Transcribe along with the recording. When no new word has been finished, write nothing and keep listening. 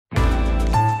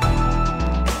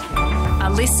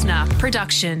listener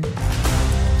production.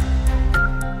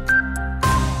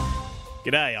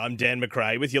 G'day, I'm Dan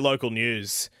McRae with your local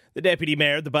news. The Deputy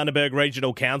Mayor of the Bundaberg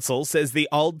Regional Council says the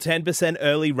old 10%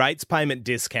 early rates payment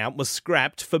discount was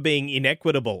scrapped for being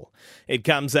inequitable. It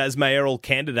comes as mayoral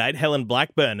candidate Helen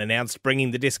Blackburn announced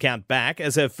bringing the discount back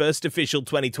as her first official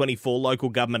 2024 local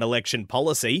government election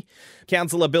policy.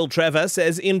 Councillor Bill Trevor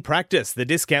says in practice the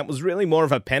discount was really more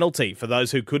of a penalty for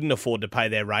those who couldn't afford to pay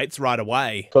their rates right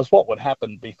away. Because what would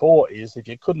happen before is if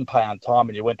you couldn't pay on time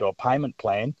and you went to a payment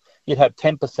plan, you'd have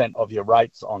 10% of your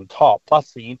rates on top,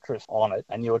 plus the interest on it,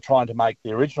 and you were trying to make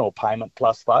the original payment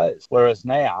plus those. Whereas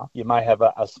now, you may have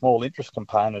a small interest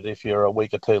component if you're a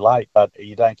week or two late, but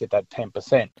you don't get that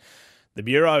 10%. The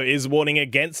Bureau is warning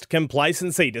against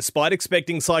complacency despite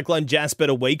expecting Cyclone Jasper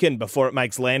to weaken before it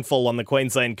makes landfall on the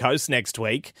Queensland coast next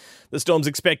week. The storm's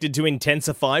expected to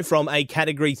intensify from a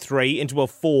Category 3 into a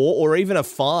 4 or even a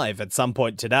 5 at some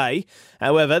point today.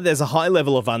 However, there's a high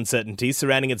level of uncertainty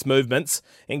surrounding its movements,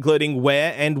 including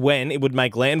where and when it would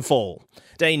make landfall.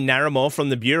 Dean Narramore from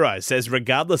the Bureau says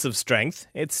regardless of strength,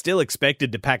 it's still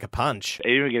expected to pack a punch.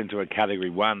 Even if we get into a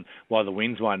Category 1, while the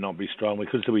winds might not be strong, we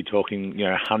could still be talking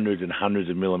hundreds and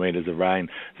hundreds of millimetres of rain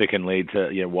that can lead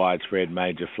to widespread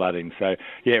major flooding. So,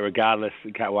 regardless,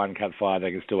 Cat 1, Cat 5,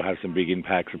 they can still have some big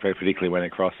impacts, particularly when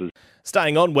it crosses.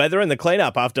 Staying on weather, and the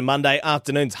clean-up after Monday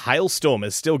afternoon's hailstorm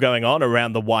is still going on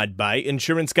around the Wide Bay.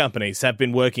 Insurance companies have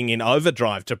been working in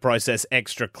overdrive to process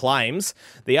extra claims.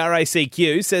 The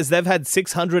RACQ says they've had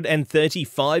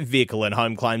 635 vehicle and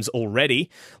home claims already.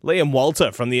 Liam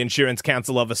Walter from the Insurance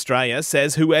Council of Australia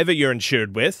says whoever you're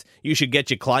insured with, you should get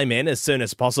your claim in as soon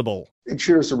as possible.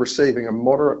 Insurers are receiving a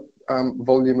moderate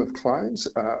volume of claims.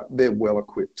 They're well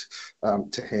equipped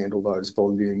to handle those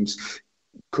volumes.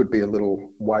 Could be a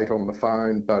little wait on the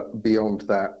phone, but beyond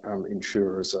that,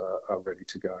 insurers are ready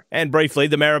to go. And briefly,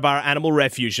 the Maryborough Animal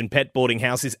Refuge and Pet Boarding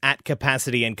House is at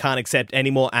capacity and can't accept any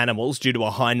more animals due to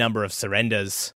a high number of surrenders.